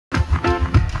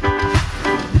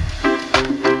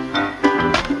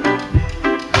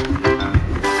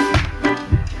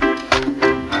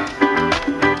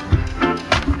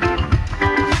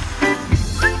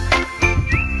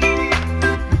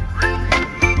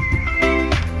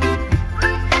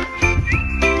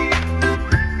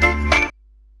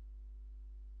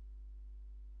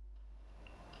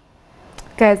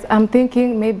Guys, I'm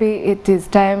thinking maybe it is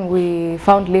time we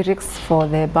found lyrics for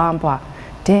the bumper.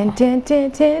 Tin, tin,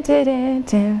 tin, tin, tin, tin,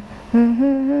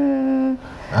 tin.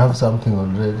 I have something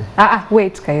already.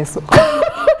 Wait, Kayesu.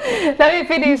 Let me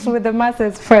finish with the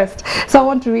masses first. So I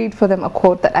want to read for them a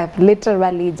quote that I've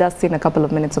literally just seen a couple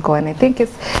of minutes ago, and I think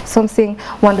it's something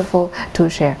wonderful to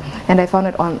share. And I found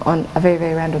it on a very,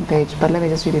 very random page, but let me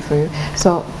just read it for you.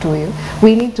 So, to you,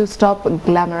 we need to stop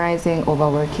glamorizing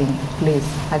overworking, please.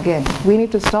 Again, we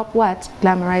need to stop what?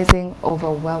 Glamorizing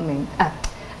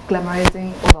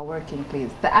glamorizing overworking, please.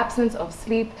 The absence of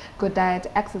sleep, good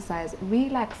diet, exercise,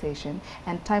 relaxation,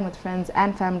 and time with friends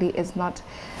and family is not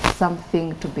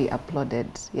something to be applauded.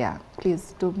 Yeah,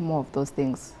 please do more of those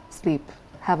things. Sleep,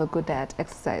 have a good diet,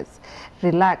 exercise,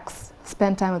 relax,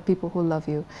 spend time with people who love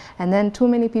you. And then too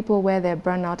many people wear their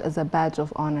burnout as a badge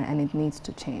of honor, and it needs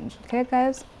to change. Okay,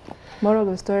 guys? Moral of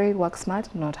the story, work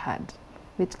smart, not hard.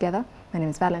 We together. My name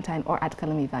is Valentine, or at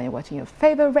Kalamiva. You're watching your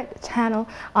favorite channel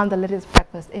on the latest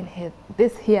breakfast in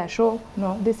this here show.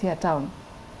 No, this here town,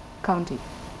 county,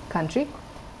 country,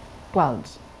 world.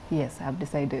 Yes, I've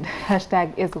decided.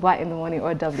 Hashtag is Y in the morning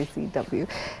or WCW.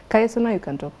 Kayesu, now you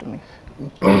can talk to me.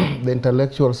 The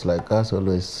intellectuals like us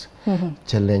always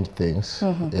challenge things.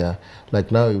 Yeah,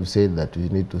 like now you say that we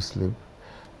need to sleep.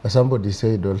 Somebody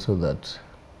said also that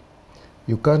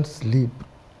you can't sleep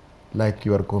like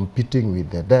you are competing with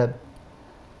the dead,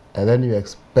 and then you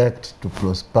expect to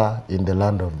prosper in the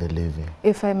land of the living.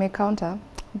 If I may counter,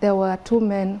 there were two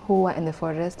men who were in the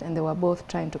forest, and they were both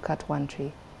trying to cut one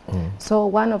tree. So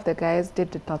one of the guys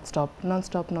did not stop,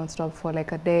 non-stop for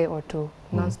like a day or two,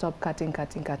 non-stop cutting.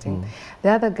 The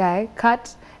other guy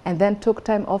cut and then took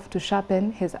time off to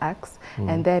sharpen his axe,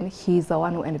 and then he's the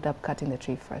one who ended up cutting the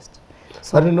tree first.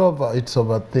 So I don't know if it's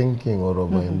overthinking or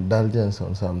overindulgence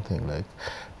on something like.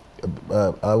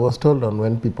 I was told on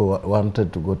when people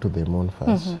wanted to go to the moon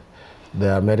first,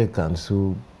 the Americans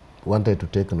who wanted to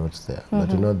take notes there,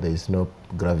 but you know there is no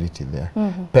gravity there.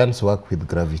 Pens work with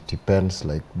gravity, pens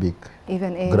like big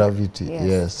even ink. Gravity,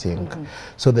 yes, ink.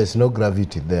 So there's no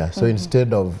gravity there. So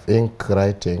instead of ink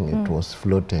writing, it was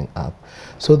floating up.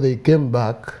 So they came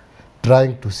back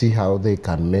trying to see how they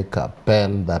can make a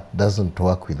pen that doesn't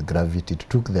work with gravity. It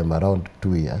took them around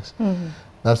 2 years.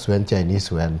 That's when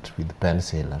Chinese went with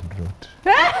pencil and wrote.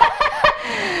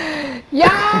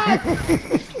 Yes!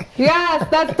 Yes,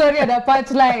 that story and the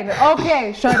punchline.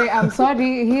 Okay, Shori, I'm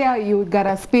sorry. Here you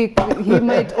gotta speak. He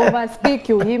might overspeak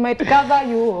you. He might cover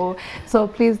you. So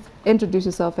please introduce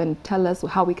yourself and tell us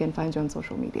how we can find you on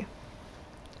social media.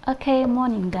 Okay,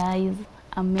 morning guys.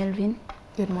 I'm Melvin.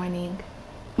 Good morning.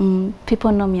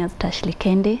 People know me as Tashley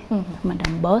Kendi,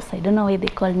 Madam Boss. I don't know why they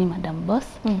call me Madam Boss.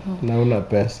 Nauna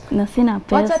pesa. Na sina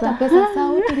pesa. Wacha pesa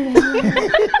sauti.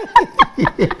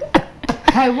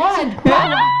 I want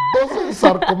power. Bosses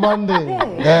are commanding.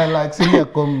 Yeah, like senior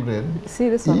comrade. See,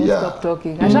 this one stop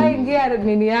talking. Ashaingia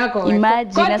nini yako.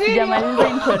 Imagine, sijamaliza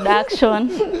introduction.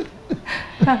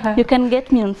 You can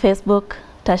get me on Facebook,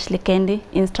 Tashley Kendi,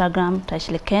 Instagram,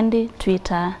 Tashley Kendi,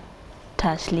 Twitter,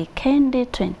 Tashley Kendi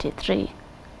 23.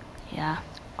 Yeah.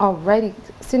 Alrighty,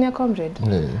 senior comrade.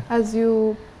 As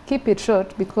you keep it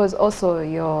short, because also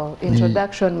your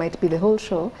introduction might be the whole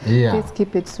show. Please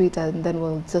keep it sweet, and then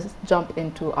we'll just jump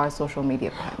into our social media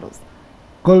handles.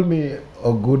 Call me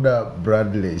Oguda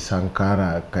Bradley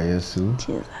Sankara Kayesu.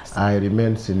 Jesus. I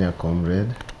remain senior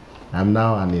comrade. I'm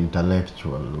now an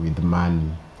intellectual with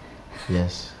money.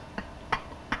 Yes.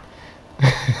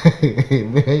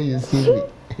 There you see me.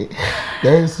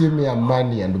 There you see me, a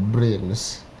money and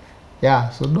brains.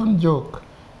 Yeah, so don't joke.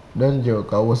 Don't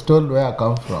joke. I was told where I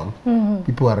come from.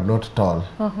 People are not tall.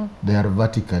 They are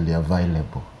vertically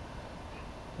available.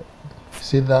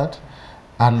 See that?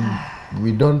 And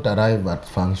we don't arrive at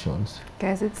functions.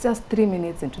 Guys, it's just 3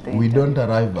 minutes into the We interview. don't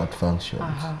arrive at functions.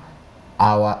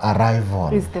 Our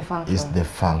arrival is the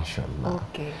function. Now.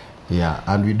 Okay. Yeah,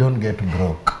 and we don't get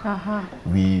broke.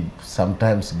 We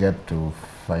sometimes get to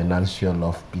financial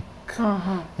off-peak.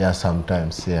 Yeah,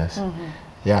 sometimes, yes.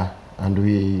 Yeah, and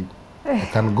we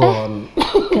can go on.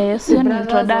 Okay, so an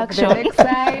introduction. Next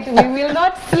side, we will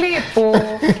not sleep.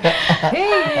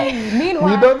 Hey,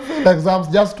 meanwhile. We don't fail exams,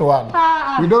 just one.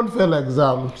 We don't fail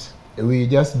exams. We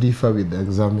just differ with the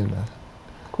examiner.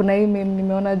 Kuna hii meme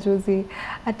nimeona juzi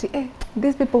ati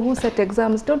these people who set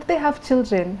exams, don't they have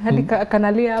children? Hadi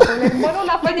kanalia hapo like mbona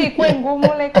unafanya ikuwe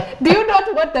ngumu, like do you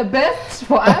not want the best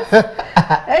for us?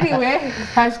 Anyway,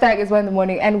 hashtag is Y in the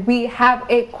morning, and we have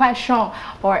a question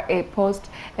or a post,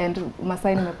 and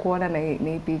Masai nimekuona na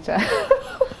hii picha.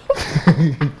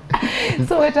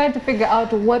 So we're trying to figure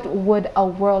out what would a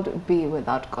world be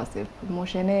without gossip.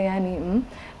 Moshene yani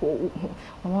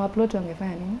I'm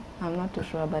not too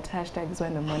sure, but hashtag is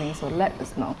in the morning, so let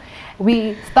us know.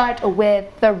 We start with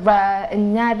the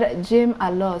Nyar Jim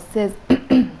Alo says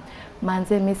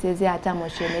Manze Mrs. Yata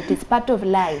Moshene, it is part of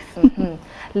life.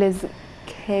 Liz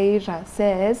Keira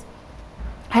says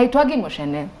haitwagi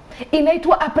Moshene,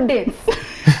 inaitwa updates.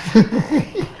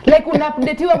 Like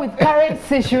unupdateiwa with current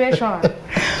situation.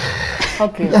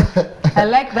 Okay, I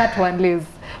like that one, Liz.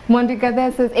 Mondika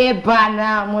there says,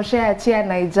 bana, Moshe achia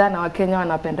na ijana wa Kenya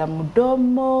wanapenda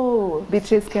mudomo.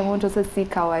 Beatrice Kemunto says, si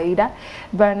kawaida.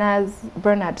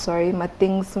 Bernard, sorry,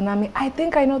 Mating Tsunami. I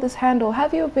think I know this handle.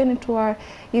 Have you been into our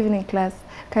evening class?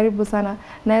 Karibu sana.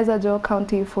 Naeza Joe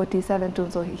County 47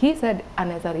 Tunzo. He said,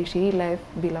 aneza rishi life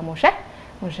bila Moshe.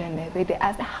 Moshene. They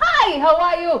asked, hi, how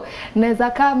are you?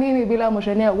 Nezaka mimi bila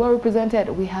Moshene. Well represented.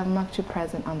 We have Makchu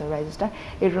present on the register.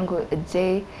 Irungo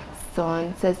J.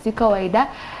 Son says, si kawaida.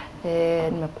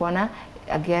 Nimekuona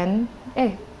again.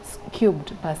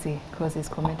 Cubed, Basi, because he's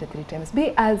commented 3 times.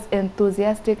 Be as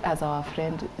enthusiastic as our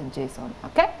friend Jason.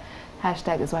 Okay?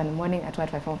 Hashtag is Y in the morning at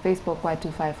Y254 on Facebook,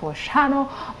 Y254 channel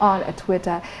on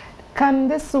Twitter. Can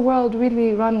this world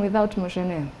really run without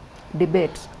Moshene?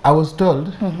 Debate. I was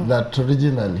told that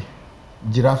originally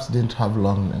giraffes didn't have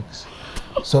long necks.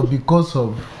 So because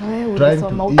of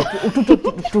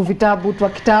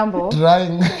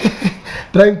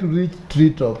trying to reach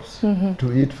treetops,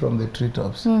 to eat from the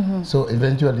treetops, so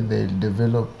eventually they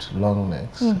developed long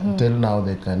necks. Till now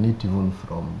they can eat even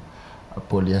from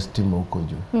polyester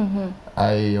mokojo.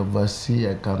 I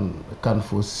can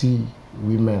foresee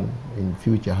women in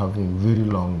future having very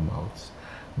long mouths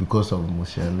because of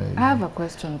Moshene. I have a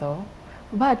question though,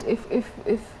 but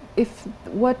if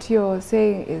what you're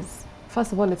saying is,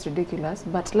 first of all, it's ridiculous,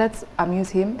 but let's amuse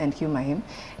him and humor him.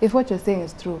 If what you're saying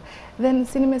is true, then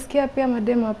sinimesikia pia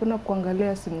madema hapana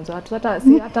kuangalia simu za watu.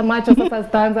 Hata macho sasa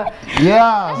stanza.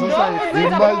 Yeah, sasa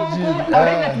imagine.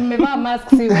 Mmevaa mask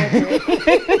si wote.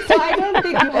 So I don't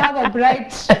think you have a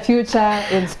bright future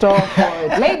in store for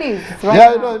it. Ladies, right?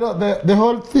 Yeah, no, the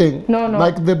whole thing,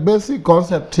 like the basic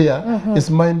concept here is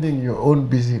minding your own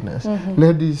business.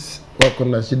 Ladies, wako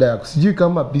na shida yako. Sijui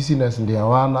kama business ndio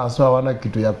hawana, so hawana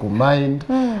kitu ya kumind,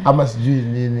 ama sijui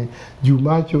nini. Juu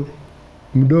macho,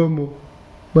 mdomo,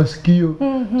 masikio.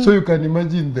 So you can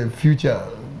imagine the future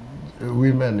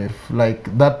women if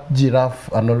like that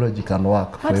giraffe analogy can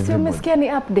work for everybody. But umesikia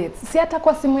ni updates. Si hata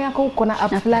kwa simu yako uko na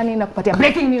app fulani na kupatia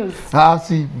breaking news.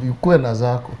 Si kuwe na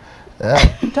zako.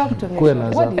 Talk to me.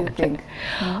 What do you think?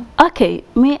 Okay,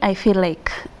 me I feel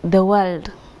like the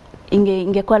world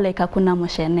ingekuwa like hakuna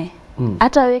Moshene.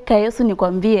 Hata weka Yesu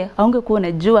nikwambie, haungekuwa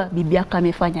unajua bibi yako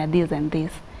amefanya this and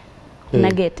this.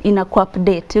 Una get inakuwa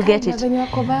update, you get it.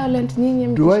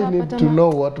 Do I need to know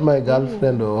what my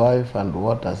girlfriend or wife and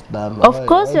what has done? Of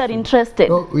course you are interested.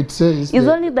 No, it says it's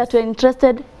only that you're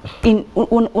interested in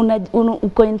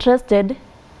uko interested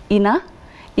in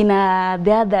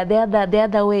the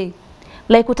other way.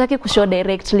 Like utaki kushow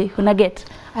directly, una get.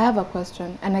 I have a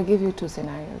question and I give you 2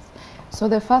 scenarios. So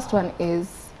the first one is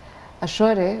a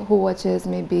shore who watches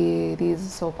maybe these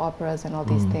soap operas and all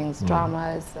these things,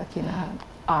 dramas, akina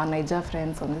Niger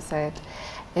friends on the side,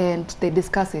 and they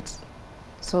discuss it.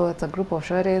 So it's a group of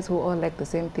shores who all like the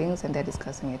same things and they're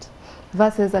discussing it.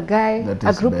 Versus a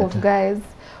group of guys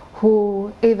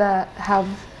who either have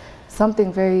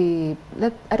something very,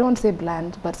 I don't want to say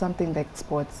bland, but something like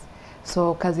sports.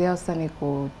 So kazi yao sasa ni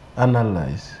ku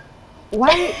analyze.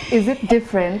 Why is it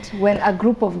different when a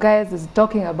group of guys is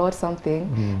talking about something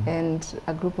and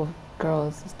a group of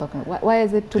girls is talking? Why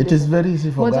is it too different? It is very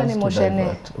easy for girls to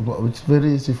divert. It's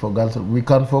very easy for girls. We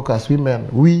can focus. We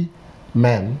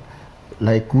men,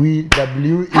 like we,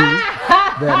 W-E,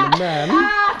 then men,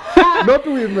 not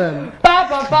women. Can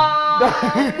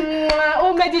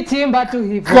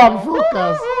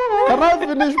focus. Can I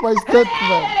finish my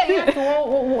statement?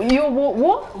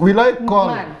 We like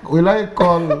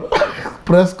call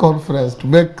press conference to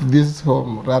make this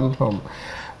run home.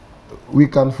 We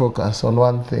can focus on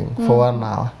one thing for 1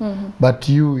 hour, but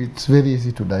it's very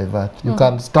easy to divert. You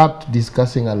can start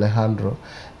discussing Alejandro,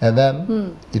 and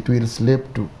then it will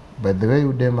slip to, by the way,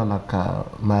 Udemanaka,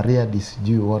 Maria, this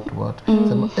Jew, what.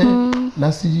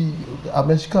 na si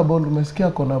ameshika ball, umesikia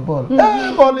kona ball.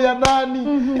 Ball ya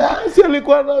nani? Si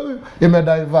alikuwa na huyu.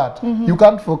 Divert. You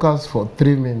can't focus for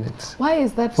 3 minutes. Why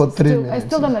is that? For 3 minutes. I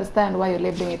still don't understand why you're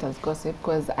labeling it as gossip,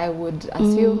 because I would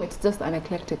assume it's just an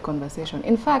eclectic conversation.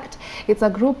 In fact, it's a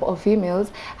group of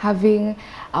females having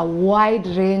a wide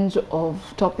range of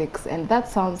topics, and that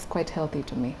sounds quite healthy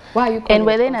to me. Why are you calling and it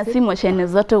within gossip? a moshene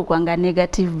zote ukwanga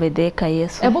negative bedeka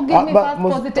Yesu. Ebu give me first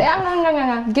positive.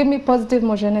 Give me positive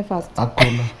moshene first.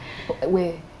 Hakuna.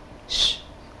 Wait. Shh.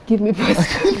 Give me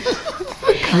positive.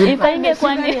 Ifainge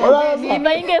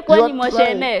kwani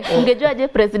moshene, ungejuaje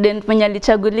president mwenye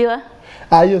alichaguliwa?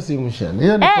 Hiyo si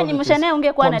mshane. Ni mshane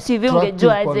ungekuwa na TV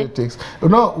ungejuaje? You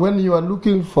know, when you are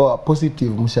looking for a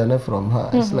positive mshane from her,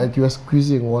 it's like you are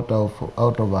squeezing water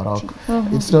out of a rock.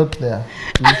 It's not there.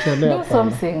 Do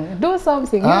something. Do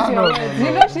something. Use your words.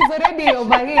 You know she's already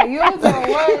over here. Use your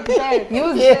words then.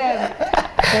 Use them.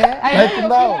 I know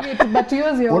you're feeling it, but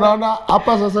use your words. Unaona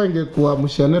hapa sasa ingekuwa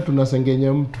mshane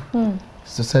tunasengenya mtu.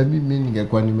 Sasa mimi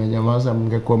ningekuwa nimenyamaza,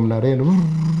 mngekuwa mnareno.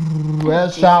 Wewe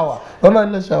shower. Unaona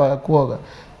ile shower ya kuoga.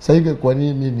 Sasa ingekuwa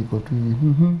mimi niko tu.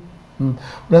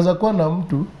 Unaweza kuwa na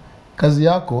mtu kazi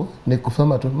yako ni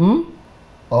kusema tu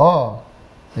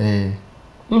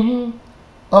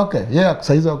okay, yeah,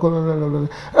 saizi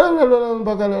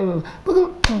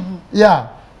yeah.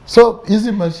 So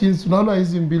hizi machines, unaona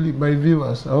hizi mbili, my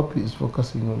viewers, I hope he's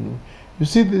focusing on you. You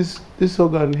see this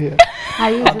organ here?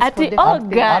 I use it for different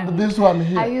things. And this one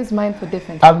here. I use mine for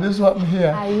different things. And this one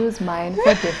here. I use mine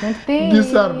for different things.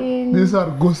 These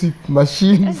are gossip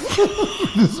machines.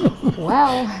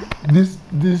 Wow. This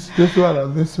one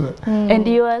and this one. And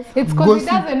yours? It's because he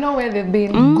doesn't know where they've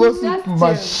been. Gossip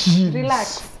machines.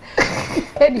 Relax.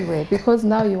 Anyway, because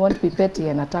now you want to be petty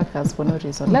and attack us for no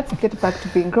reason. Let's get back to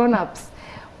being grown-ups.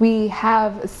 We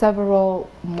have several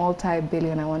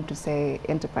multi-billion, I want to say,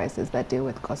 enterprises that deal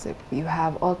with gossip. You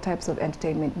have all types of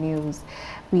entertainment news.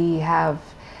 We have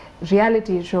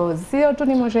reality shows. So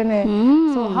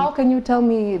how can you tell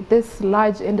me this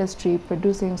large industry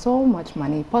producing so much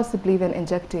money, possibly even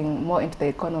injecting more into the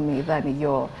economy than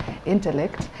your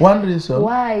intellect? One reason.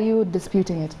 Why are you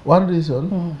disputing it? One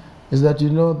reason is that, you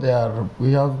know,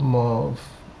 we have more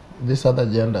this other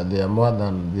gender, they are more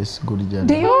than this good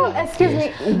gender. Do you, excuse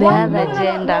me, the other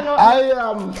gender? No.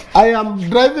 I am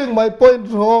driving my point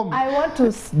home. I want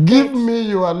to give me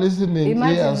your listening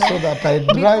ear so that I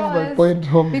drive my point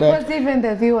home. Because even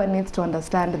the viewer needs to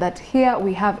understand that here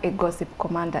we have a gossip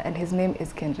commander and his name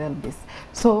is Kenrel Bis.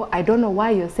 So I don't know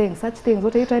why you're saying such things.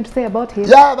 What are you trying to say about him?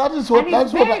 Yeah, that is what. And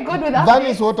that's very what. Good with that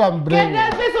is what I'm bringing.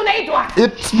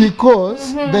 It's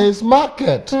because there is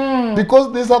market.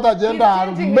 Because this other gender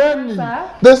are many.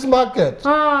 There's market.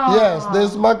 Yes,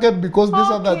 there's market because this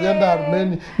other gender are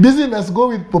many. Business go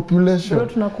with population.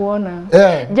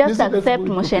 Yeah, just accept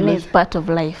Moshene is part of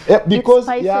life. Because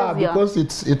because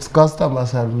its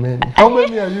customers are many. How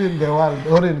many are you in the world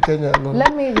or in Kenya? No?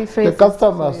 Let me rephrase. The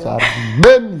customers are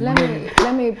many.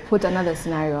 Let me put another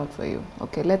scenario out for you.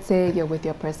 Okay, let's say you're with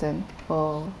your person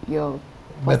or your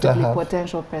possibly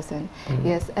potential person.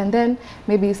 Yes, and then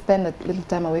maybe you spend a little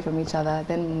time away from each other.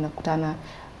 Then mnakutana.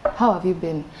 How have you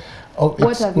been?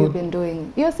 What have you been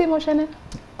doing? You see Moshene?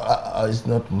 It's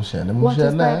not Moshene.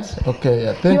 Moshene. Okay,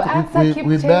 I think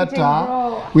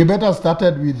we better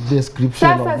started with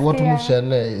description of what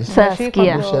Moshene is.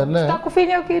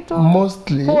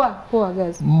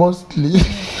 Mostly.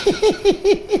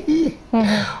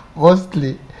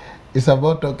 Mostly, it's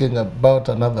about talking about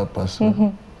another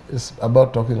person. It's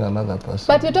about talking another person.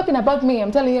 But you're talking about me.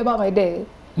 I'm telling you about my day.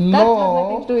 No, that has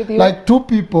nothing to do with you. Like two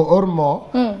people or more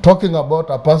talking about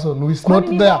a person who is not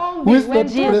there, who is not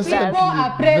present. People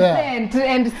are present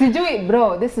and sijui,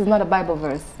 bro, this is not a Bible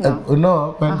verse.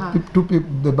 No, when two people,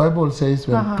 the Bible says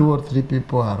when 2 or 3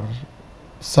 people are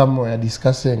somewhere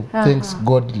discussing things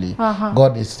godly,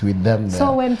 God is with them there.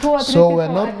 So when 2 or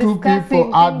 3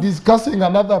 people are discussing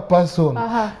another person,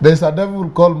 there's a devil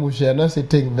called Moshene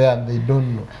sitting there and they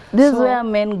don't know. This is where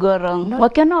men go wrong.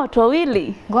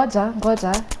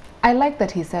 Goja. I like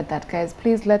that he said that, guys.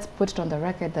 Please, let's put it on the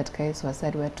record that Kaiso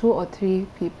said where 2 or 3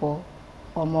 people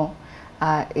or more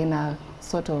are in a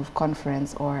sort of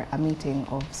conference or a meeting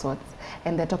of sorts,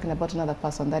 and they're talking about another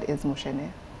person, that is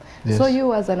Moshene. Yes. So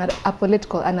you as a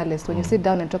political analyst, when you sit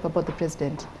down and talk about the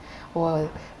president or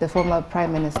the former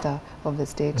prime minister of the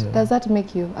state, does that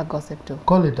make you a gossip too?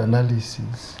 Call it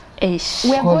analysis. Eish.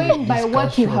 We are Call going it by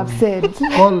what you have said.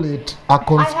 Call it a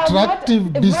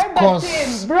constructive discourse.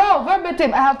 Verbatim, bro,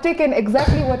 verbatim. I have taken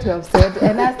exactly what you have said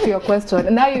and asked your question.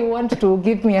 And now you want to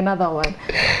give me another one.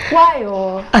 Why?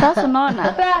 Oh, Sasa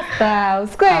unaona?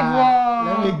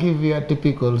 Let me give you a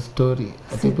typical story.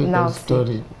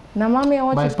 Story. Now, mommy, I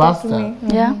want My you to talk to pastor, me.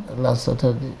 Yeah. last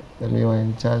Saturday when we were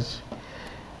in church,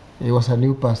 he was a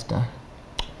new pastor.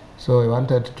 So he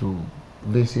wanted to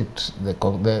visit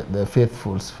the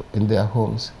faithfuls in their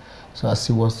homes. So as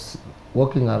he was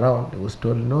walking around, he was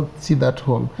told, no, see that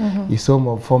home is home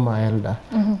of former elder.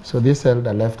 So this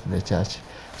elder left the church.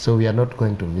 So we are not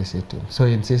going to visit him. So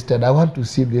he insisted, I want to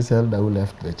see this elder who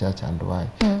left the church and why.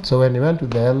 So when he went to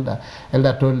the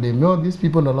elder told him, no, these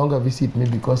people no longer visit me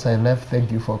because I left,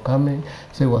 thank you for coming.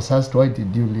 So he was asked, why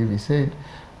did you leave? He said,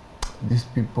 these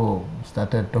people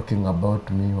started talking about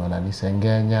me,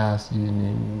 wananisengenya,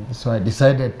 so I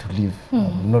decided to leave.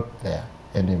 I'm not there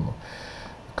anymore.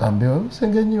 Kaambia,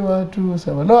 sengenyi watu,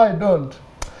 sema, no, I don't.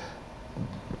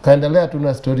 Kaendelea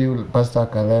tuna story Pastor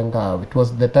Kalenga. It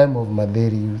was the time of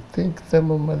Madheri. You think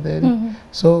time of Madheri?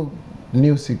 So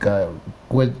news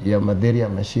ya Madheri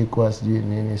ameshikwa sijui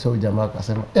nini. So jamaa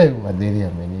akasema, Madheri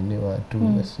amenini watu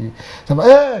basi. Sema,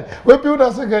 wewe pia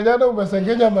unasengenya na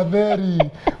umesengenya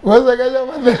Madheri. Unasengenya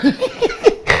Madheri.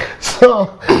 So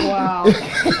wow.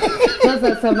 Those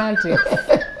are semantics.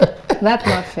 That's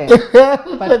not fair.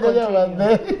 But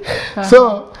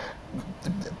so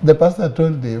the pastor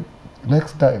told him,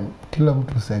 next time kila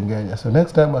mtu sengenya. So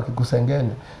next time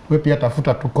akikusengenya, wewe pia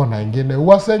tafuta tu kona nyingine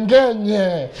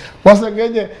wasengenye.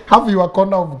 Have your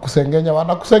corner of kusengenya.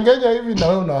 Wanakusengenya hivi na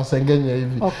wewe unawasengenya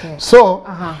hivi. Okay. So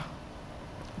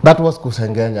that was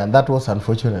kusengenya, and that was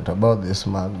unfortunate about this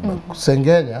man.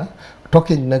 Kusengenya,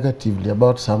 talking negatively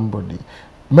about somebody.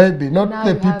 Maybe not now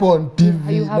the people on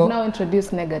TV. You have now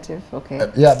introduced negative, okay.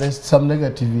 Yeah, there's some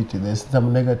negativity, there's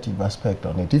some negative aspect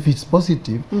on it. If it's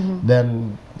positive,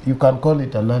 then you can call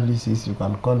it analysis, you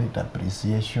can call it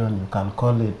appreciation, you can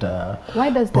call it why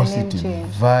does positive the name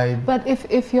change? Vibe. But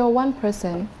if you're one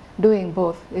person doing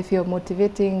both, if you're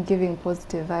motivating, giving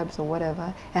positive vibes or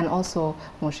whatever, and also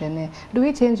Moshene, do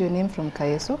we change your name from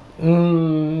Kayeso?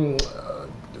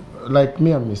 Like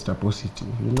me, I'm Mr. Positive,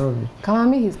 you know me.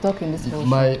 Kamami, he's talking this whole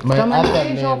my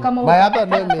other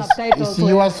name is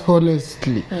yours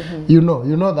honestly. You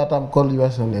know that I'm called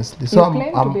yours honestly. So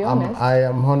I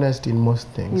am honest in most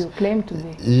things. You claim to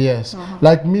be. Yes.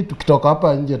 Like me, tukitoka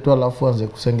hapa nje tu alafu anze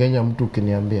kusengenya mtu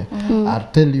ukiniambia.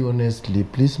 I'll tell you honestly,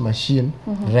 please machine,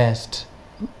 rest.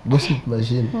 Gossip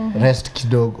machine, rest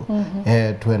kidogo.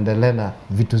 Tuendelee na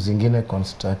vitu zingine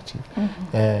constructive.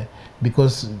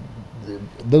 Because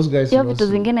those guys hiyo vitu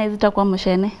zingine zitakuwa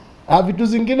Moshene. Vitu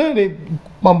zingine ni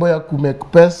mambo ya kumake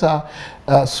pesa,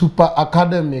 super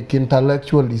academic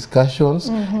intellectual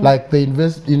discussions, like the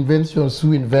inventions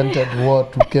who invented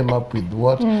what, who came up with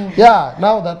what. Yeah,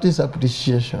 now that is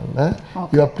appreciation.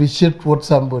 Okay. You appreciate what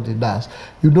somebody does.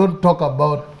 You don't talk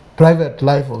about private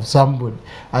life of somebody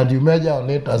and you measure on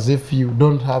it as if you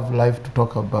don't have life to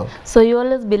talk about. So you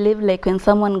always believe like when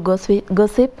someone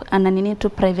gossip ananini to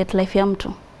private life ya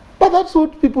mtu? But that's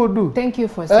what people do. Thank you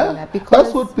for saying that. Because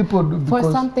that's what people do. For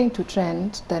something to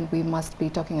trend, then we must be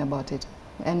talking about it.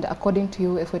 And according to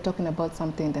you, if we're talking about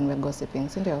something, then we're gossiping.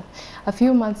 So, a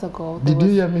few months ago... Did you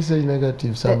hear me say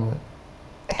negative somewhere?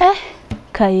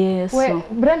 Kayeso.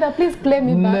 Wait, Brenda, please play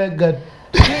me back. Negative.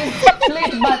 Please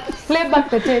play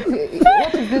back the tape.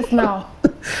 What is this now?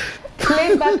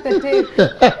 Play back the tape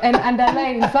and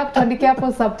underline. In fact, andike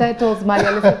hapo subtitles mali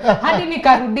hadi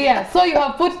nikarudia. So you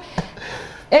have put...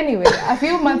 Anyway, a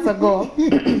few months ago,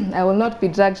 I will not be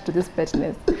dragged to this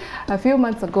pettiness. A few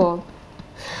months ago,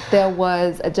 there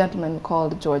was a gentleman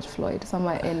called George Floyd,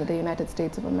 somewhere in the United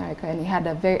States of America, and he had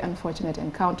a very unfortunate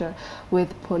encounter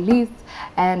with police,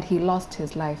 and he lost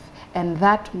his life. And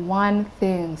that one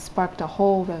thing sparked a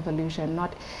whole revolution,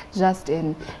 not just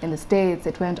in the States.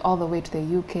 It went all the way to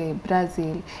the UK,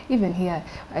 Brazil, even here.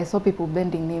 I saw people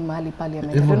bending knee Mali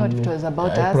Parliament. I don't know if it was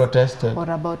about us protested. Or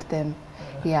about them.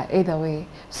 Yeah, either way.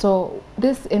 So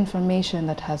this information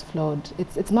that has flowed,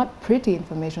 it's not pretty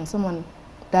information. Someone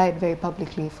died very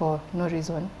publicly for no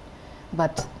reason,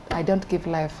 but I don't give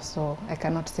life, so I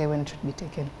cannot say when it should be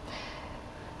taken.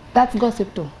 That's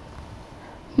gossip too.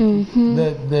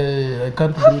 I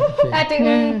can't breathe thing.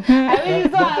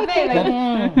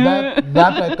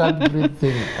 That I can't breathe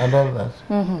thing and all that.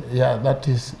 Yeah, that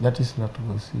is not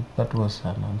gossip. That was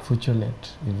an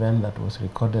unfortunate event that was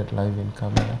recorded live in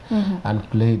camera and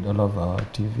played all over our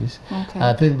TVs. Okay.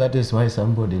 I think that is why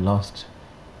somebody lost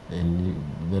in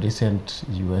the recent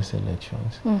US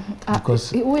elections.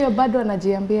 Because huyo bado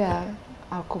anajiambia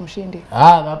Kumshindi.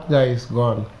 Ah, that guy is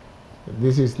gone.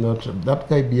 This is not, that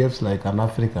guy behaves like an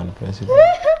African president.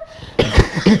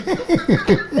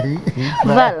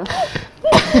 Val.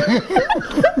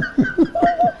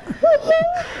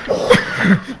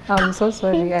 I'm so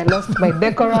sorry, I lost my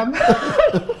decorum.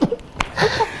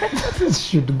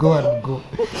 Should go and go.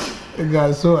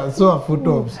 I saw a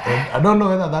photo of, I don't know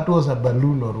whether that was a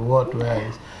balloon or what,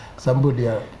 where somebody,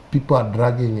 people are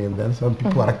dragging him, then some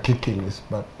people are kicking his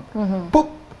butt. Poop!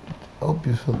 I hope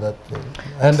you saw that thing.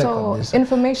 And so,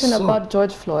 information about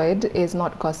George Floyd is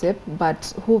not gossip,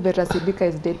 but who Vera Sidika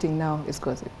is dating now is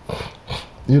gossip.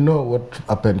 You know what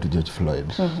happened to George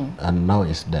Floyd, and now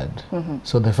he's dead.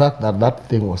 So the fact that that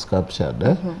thing was captured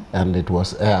and it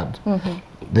was aired,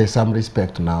 there's some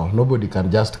respect now. Nobody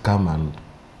can just come and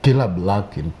kill a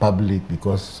black in public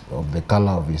because of the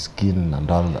color of his skin and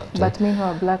all that. But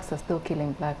meanwhile, blacks are still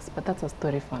killing blacks, but that's a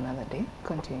story for another day.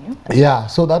 Continue. Yeah,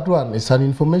 so that one is an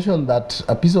information that,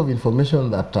 a piece of information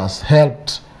that has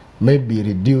helped maybe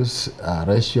reduce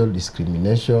racial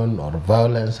discrimination or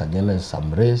violence against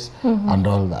some race and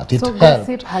all that. It so helped.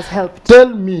 gossip has helped. Tell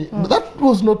me, that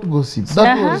was not gossip.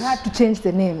 That You was, had to change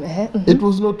the name. it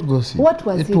was not gossip. What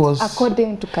was it, was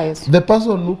according to Kaisu? the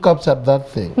person who captured that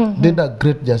thing did a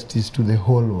great justice to the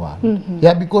whole world.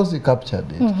 Yeah, because he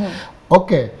captured it.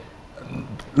 Okay,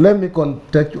 let me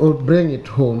contact or bring it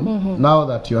home now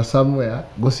that you are somewhere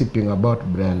gossiping about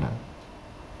Brenda.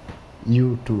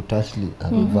 You to Tashley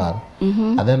and Val,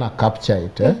 and then I capture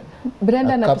it.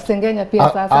 Brenda na tusengenya pia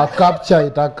sasa. I capture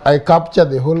it. I capture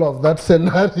the whole of that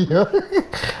scenario.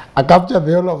 I capture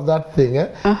the whole of that thing,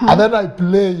 and then I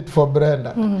play it for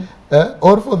Brenda,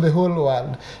 or for the whole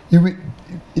world.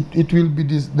 It will be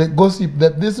the gossip,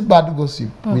 that this bad gossip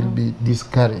will be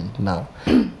discouraged now.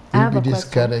 I have a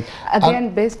discouraged.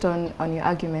 Again, based on your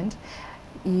argument,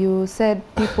 you said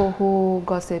people who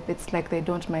gossip, it's like they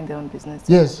don't mind their own business.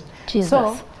 Yes. Jesus.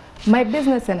 So, my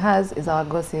business and hers is our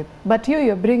gossip, but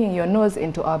you're bringing your nose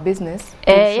into our business.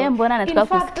 In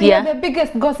fact, you're the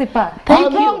biggest gossiper.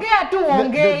 Thank you.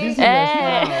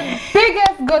 The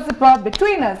biggest gossiper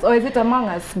between us, or is it among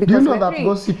us? Do you know that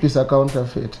gossip is a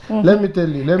counterfeit? Let me tell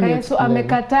you, let me explain.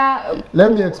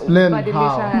 Let me explain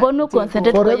how.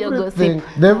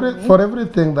 For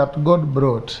everything that God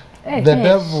brought, the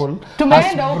devil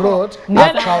has brought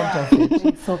a counterfeit.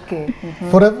 It's okay.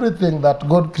 For everything that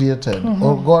God created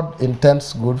or God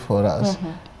intends good for us,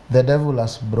 the devil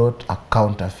has brought a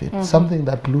counterfeit. Something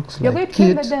that looks like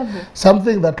it.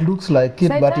 Something that looks like it,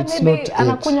 but it's not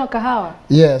it.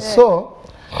 Yes, so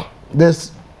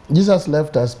Jesus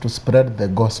left us to spread the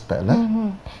gospel.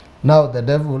 Now the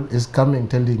devil is coming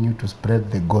telling you to spread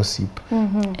the gossip.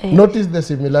 Notice the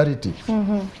similarity.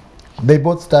 They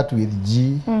both start with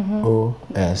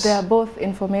G-O-S. They are both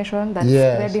information that's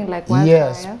spreading like wildfire.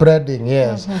 Yes, spreading,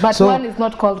 yes. But so one is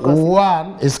not called gospel.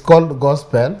 One is called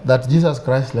gospel that Jesus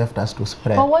Christ left us to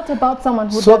spread. But what about someone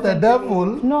who so the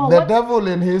devil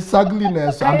in his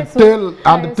ugliness and tail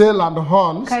and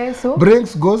horns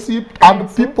brings gossip and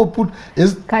people put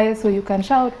is Kayesu, you can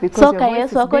shout because so your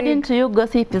voice is according to you,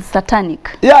 gossip is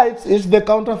satanic. Yeah, it's the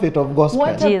counterfeit of gospel.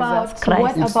 What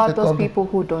about those people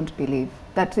who don't believe?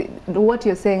 That what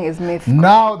you're saying is myth.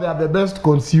 Now they are the best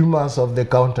consumers of the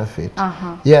counterfeit.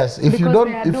 Yes, if you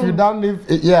don't live,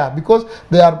 because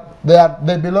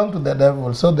they belong to the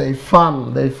devil, so they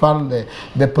fund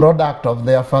the product of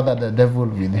their father, the devil,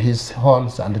 with his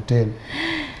horns and tail.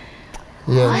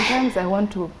 Yes. Sometimes I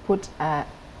want to put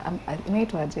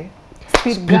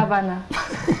speed governor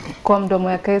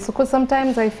because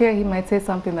sometimes I fear he might say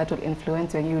something that will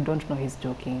influence you and you don't know he's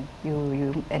joking.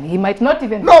 And he might not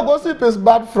even. No, gossip is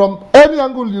bad from any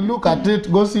angle you look at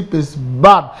it. Gossip is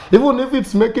bad, even if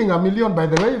it's making $1 million. By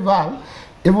the way, Val,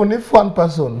 even if one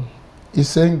person is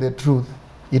saying the truth,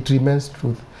 it remains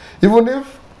truth. Even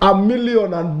if 1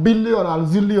 million and billion and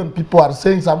zillion people are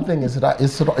saying something is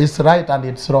right and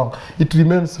it's wrong, it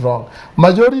remains wrong.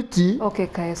 Majority. Okay,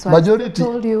 Kai, so I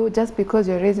told you, just because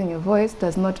you're raising your voice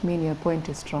does not mean your point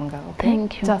is stronger. Okay?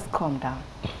 Thank you. Just calm down.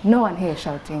 No one here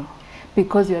shouting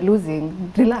because you're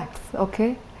losing. Relax,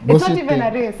 okay? Gossiping. It's not even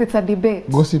a race, it's a debate.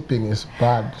 Gossiping is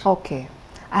bad. Okay.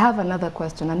 I have another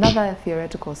question, another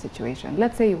theoretical situation.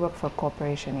 Let's say you work for a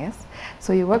corporation, yes?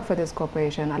 So you work for this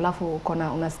corporation, alafu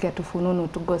unasikia tufununu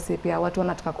to gossip ya watu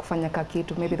wanataka kufanya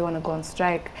kakitu, maybe they want to go on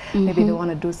strike, maybe they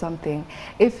want to do something.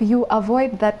 If you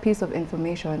avoid that piece of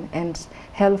information and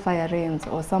hellfire reigns,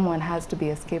 or someone has to be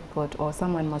a scapegoat, or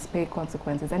someone must pay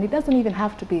consequences, and it doesn't even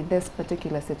have to be this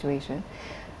particular situation,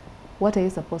 what are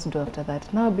you supposed to do after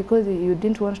that? Now, because you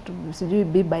didn't want to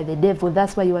be by the devil,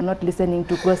 that's why you are not listening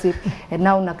to gossip, and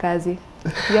now unakazi.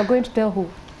 You are going to tell who?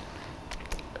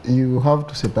 you have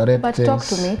to separate But things. talk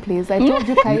to me, please. I told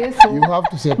you, Kayesu. You have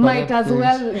to separate Might as things.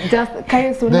 well just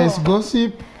Kayesu. There's No.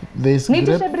 gossip, there's Need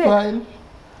to separate. grapevine.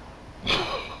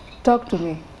 Talk to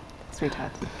me,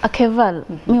 sweetheart. Okay, Val,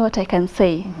 me what I can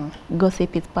say,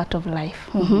 gossip is part of life.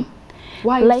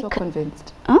 Why are you so Like-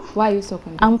 convinced? Huh? Why are you so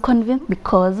convinced? I'm convinced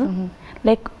because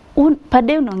like per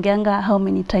day unaongeanga how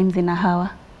many times in a hour?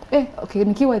 Okay,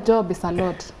 nikiwa job is a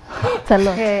lot. It's a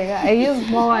lot. Hey, I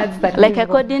use more words than Like you.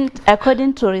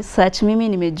 according to research, mimi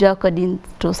nimejua according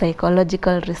to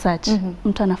psychological research,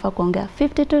 mtu anafaa kuongea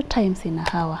 52 times in a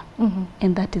hour.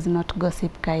 And that is not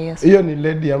gossip, Kayesu. Hiyo ni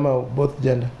lady ama both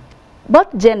gender?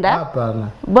 Both gender, Hapana.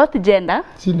 both gender,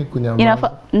 Si ni kunyamaza.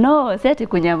 inafa no, si ati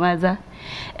kunyamaza.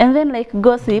 And then like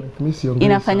gossip, Mi siongei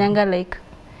inafanyanga like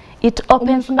it opens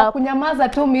Umeshinda up. kunyamaza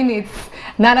 2 minutes.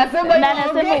 Na anasema Na you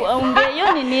nasema ongee. ongea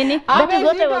hiyo ni nini? That is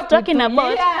what I was talking about.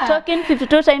 Kutulia. Talking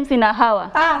 52 times in a hour.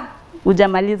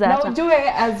 Ujamaliza Now hata. Ujue,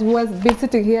 as was been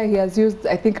sitting here, he has used,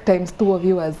 I think, times 2 of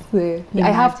you as,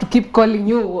 I have to keep calling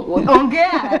you.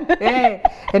 Ongea.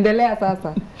 Endelea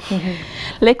sasa.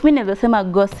 Like mimi naweza sema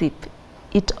gossip,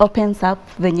 it opens up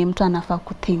venye mtu anafaa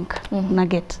kuthink. Na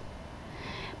get.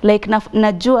 Like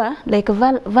najua, like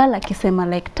Val akisema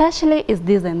like Tashley is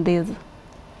this and this.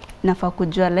 Nafaa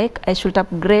kujua like I should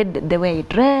upgrade the way I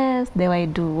dress, the way I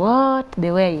do what,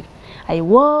 the way I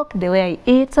walk, the way I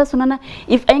eat. Sasa unaona,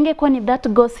 if aingekuwa ni that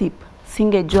gossip,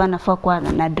 singejua nafaa kuwa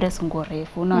na dress nguo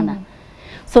refu, unaona?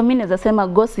 So mimi naweza sema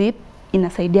gossip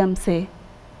inasaidia mse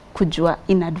kujua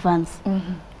in advance.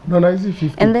 Unaona hizi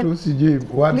 52 sijui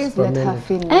words Please per let her minute.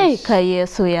 finish. Hey,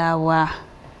 Kayesu yawa.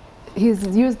 He's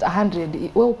used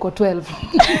 100. Wewe uko 12.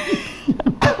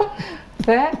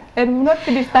 And we've not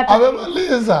finished that.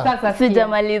 Amemaliza. Sasa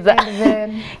Sijamaliza. And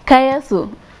then Kayesu,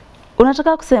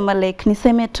 unataka kusema like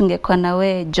niseme tungekuwa na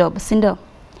we job, si ndio?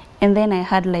 And then I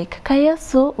had like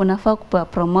Kayesu unafaa kupewa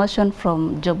promotion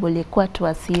from job ulikuwa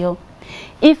to CEO.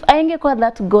 If aingekuwa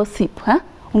that gossip,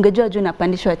 ungejua juu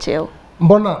napandishwa cheo.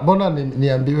 Mbona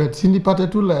niambiwe si nipate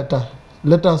tu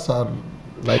letters are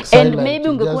like silent. And maybe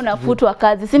ungekuwa unafutwa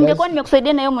kazi. Si ningekuwa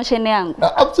nimekusaidia na hiyo moshene yangu.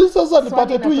 Sasa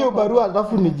nipate tu hiyo barua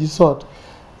alafu nijisort.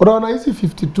 Unaona hizi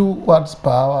 52 words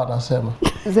per hour anasema.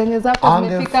 zenye zako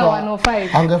zimefika 105.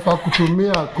 Angefaa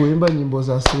kutumia kuimba nyimbo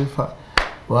za sifa.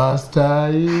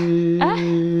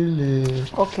 Wastahili.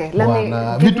 Okay, let me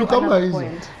give Vitu you kama another hizi.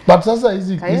 point. But sasa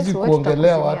hizi Kayesu, wewe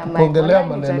kuongelea tutakuzimia watu, mic. kuongelea Wallahi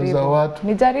maneno za nijaribu. watu.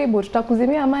 Nijaribu,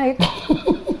 tutakuzimia mic.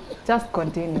 Just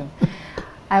continue.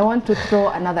 I want to throw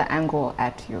another angle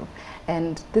at you.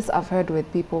 And this I've heard with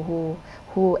people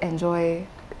who enjoy,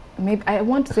 maybe I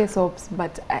want to say soaps,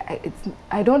 but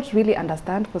I don't really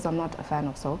understand because I'm not a fan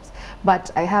of soaps.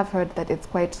 But I have heard that it's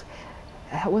quite,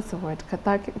 what's the word?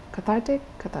 Cathartic,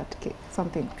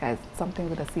 something, guys, something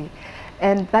with a C.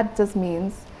 And that just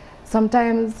means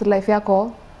sometimes life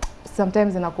yako,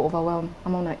 sometimes inaku overwhelm,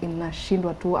 ama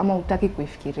inashindwa tu, ama utaki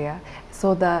kuifikiria.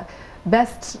 So the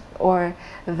best or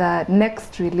the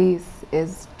next release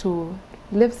is to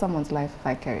live someone's life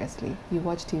vicariously. You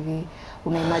watch TV,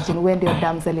 unaimagine when you're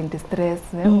damsel in distress,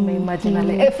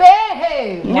 unaimagine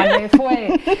hey,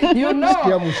 mwanefwe, you know,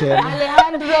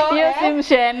 Alejandro,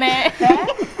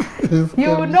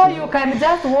 you know you can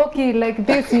just walk in like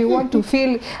this, you want to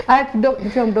feel,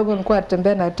 nikiwa mdogo nilikuwa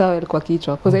natembea na towel kwa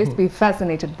kichwa because I used to be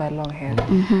fascinated by long hair.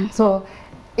 So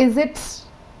is it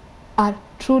a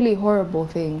truly horrible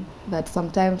thing that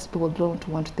sometimes people don't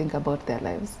want to think about their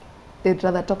lives? They'd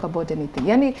rather talk about anything.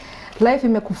 Yani life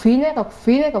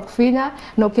kakufinya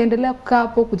na ukiendelea kukaa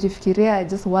hapo kujifikiria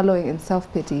just wallowing in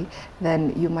self-pity,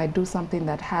 then you might do something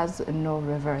that has no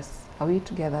reverse. Are we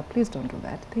together? Please don't do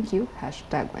that. Thank you.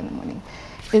 Hashtag in the morning.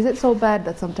 Is it so bad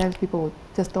that sometimes people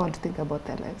just don't want to think about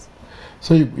their lives?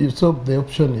 So so the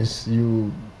option is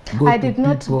you go I to did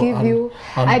not people give and, you.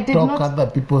 and I did talk not. other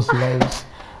people's lives.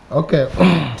 Okay.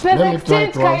 Let's Let me try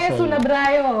exchange to answer Kayesu you. na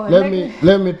Brayo.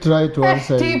 Let me try to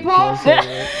answer you. Tipo. to answer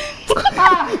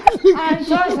you. And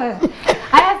Joshua,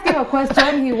 I asked him a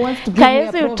question. He wants to give me a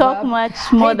Kayesu, proverb. you talk much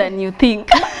more than you think.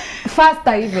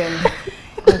 Faster even.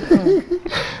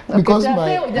 Because just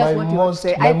say just what you want to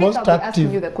say. I think I'll be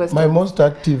asking you the question. my most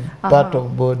active part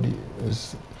of body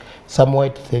is some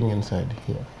white thing inside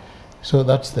here. So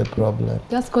that's the problem.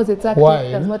 Just because it's active While-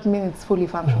 does not mean it's fully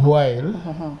functional. While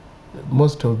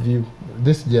most of you,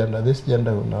 this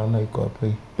gender unaona iko hapo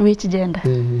hii. Which gender?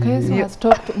 Kayesu has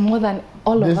talked more than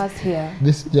all of us here.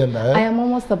 This gender, I am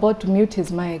almost about to mute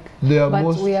his mic, They are but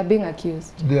most- we are being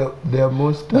accused. they are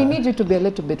most. We need you to be a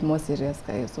little bit more serious,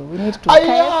 Kayesu. We need to. I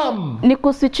am. Ni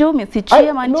kusichumi, sichui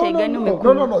ama nche gani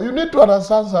umekula? No. You need to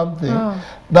understand something.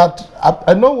 That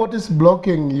I know what is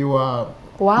blocking your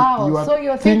Wow, you are so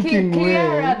you're thinking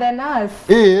clearer way than us.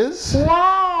 is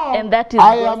Wow. And that is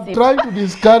I gossip. am trying to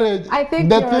discourage I think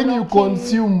the you're thing you lucky.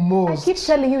 consume most. I keep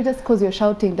telling you, just because you're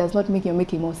shouting does not make you're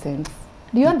making more sense.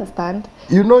 Do you understand?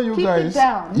 You know, you Keep it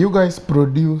down. guys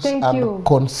produce Thank and you.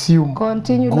 consume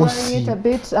Continue lowering gossip. it a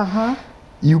bit.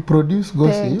 You produce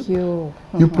gossip. Thank you.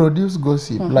 You produce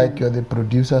gossip like you're the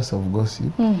producers of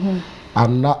gossip.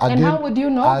 And now again, And how would you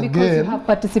know? Because you have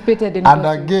participated in and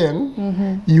gossip.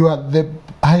 again, you are the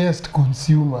highest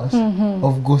consumers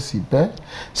of gossip.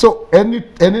 So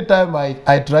anytime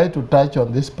I try to touch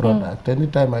on this product,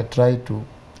 anytime I try to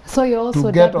So you're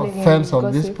also get dabbling in offense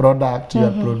on this gossip? product you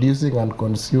are producing and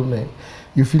consuming,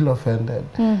 you feel offended.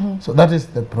 So that is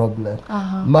the problem.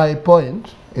 My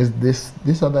point is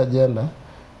this other agenda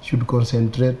should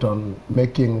concentrate on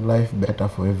making life better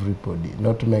for everybody,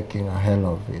 not making a hell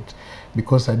of it,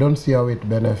 because I don't see how it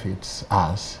benefits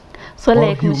us. So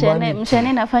like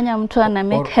mshene nafanya mtu ana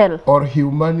make hell. Or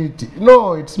humanity.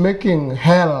 No, it's making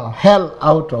hell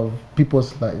out of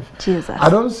people's life. Jesus. I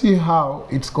don't see how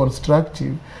it's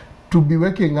constructive to be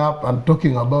waking up and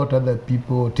talking about other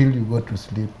people till you go to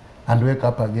sleep and wake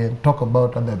up again, talk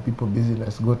about other people's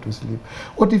business, go to sleep.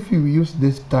 What if you use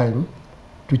this time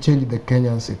to change the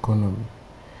Kenyan's economy?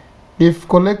 If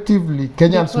collectively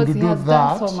Kenyans would do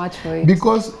that, so much for it.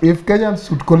 because if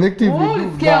Kenyans would collectively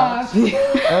do that,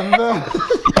 and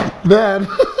then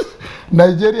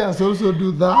Nigerians also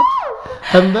do that,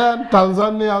 and then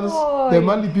Tanzanians, the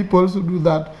Mali people also do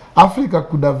that, Africa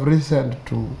could have risen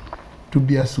to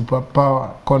be a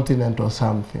superpower continent or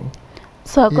something.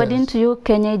 So according to you,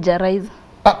 Kenya is a rise?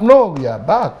 No, we are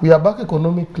back. We are back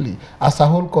economically as a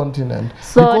whole continent.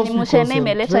 So ni Mushene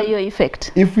imeleta hiyo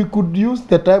effect. If we could use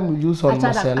the time we use on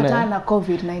Mushene. Atana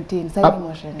COVID-19, sasa ni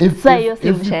Mushene. If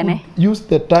we could use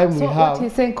the time we have. So what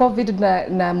he's saying, COVID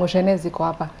na Mushene ziko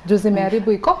hapa. Juzi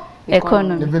meharibu iko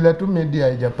economy. Ni vile tu media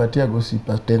haijapatia gossip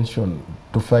attention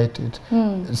to fight it.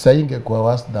 Sasa ingekuwa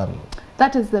worse than.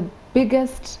 That is the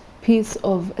biggest piece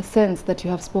of sense that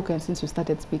you have spoken since you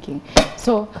started speaking.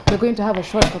 So we're going to have a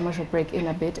short commercial break in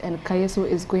a bit, and Kayesu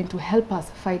is going to help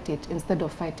us fight it instead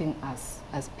of fighting us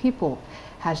as people.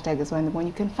 Hashtag is one the one.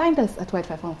 You can find us at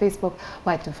Y254 on Facebook,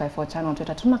 Y254 channel on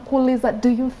Twitter. Tunakuuliza, do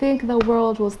you think the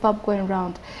world will stop going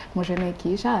round Mushene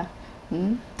Kisha?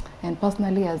 And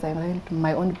personally, as I run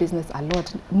my own business a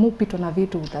lot, mupito na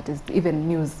vitu that is even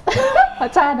news. We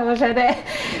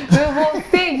will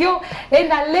see you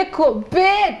in a little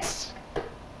bit.